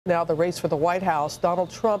Now, the race for the White House, Donald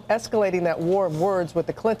Trump escalating that war of words with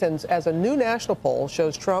the Clintons as a new national poll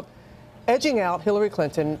shows Trump edging out Hillary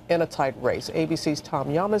Clinton in a tight race. ABC's Tom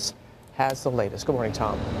Yamas has the latest. Good morning,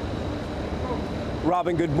 Tom.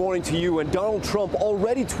 Robin, good morning to you. And Donald Trump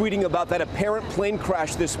already tweeting about that apparent plane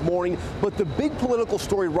crash this morning. But the big political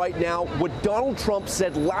story right now, what Donald Trump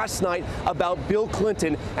said last night about Bill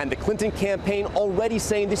Clinton, and the Clinton campaign already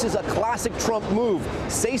saying this is a classic Trump move.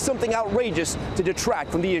 Say something outrageous to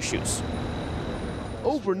detract from the issues.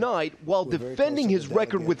 Overnight, while defending his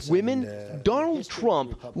record with women, Donald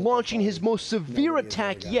Trump launching his most severe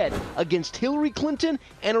attack yet against Hillary Clinton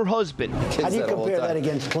and her husband. How do you compare that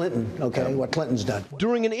against Clinton, what Clinton's done?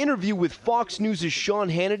 During an interview with Fox News' Sean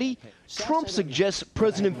Hannity, Trump suggests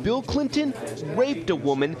President Bill Clinton raped a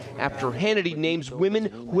woman after Hannity names women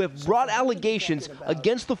who have brought allegations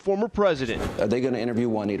against the former president. Are they going to interview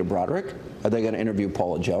Juanita Broderick? Are they going to interview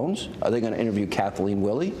Paula Jones? Are they going to interview Kathleen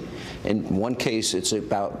Willey? In one case, it's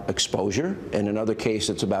about exposure. In another case,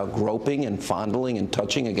 it's about groping and fondling and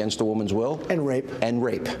touching against a woman's will. And rape. And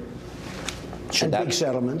rape. And big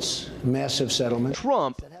settlements, massive settlements.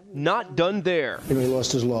 Trump not done there. He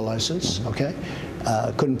lost his law license,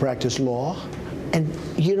 couldn't practice law. And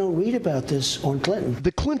you don't read about this on Clinton.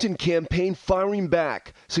 The Clinton campaign firing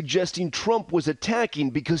back, suggesting Trump was attacking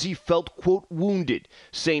because he felt, quote, wounded,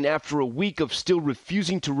 saying after a week of still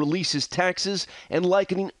refusing to release his taxes and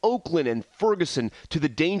likening Oakland and Ferguson to the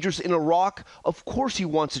dangers in Iraq, of course he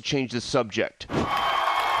wants to change the subject.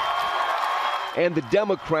 And the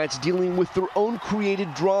Democrats dealing with their own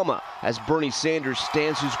created drama as Bernie Sanders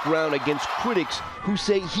stands his ground against critics who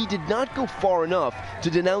say he did not go far enough to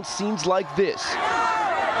denounce scenes like this.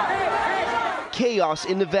 Chaos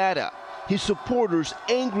in Nevada. His supporters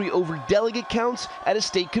angry over delegate counts at a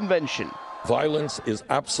state convention. Violence is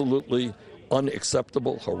absolutely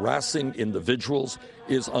unacceptable. Harassing individuals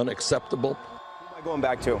is unacceptable. Who am I going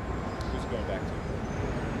back to? Who's going back to?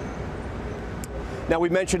 Now, we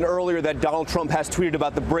mentioned earlier that Donald Trump has tweeted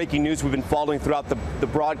about the breaking news we've been following throughout the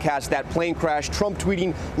broadcast, that plane crash. Trump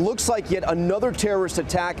tweeting, looks like yet another terrorist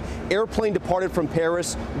attack. Airplane departed from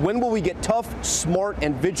Paris. When will we get tough, smart,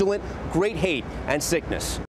 and vigilant? Great hate and sickness.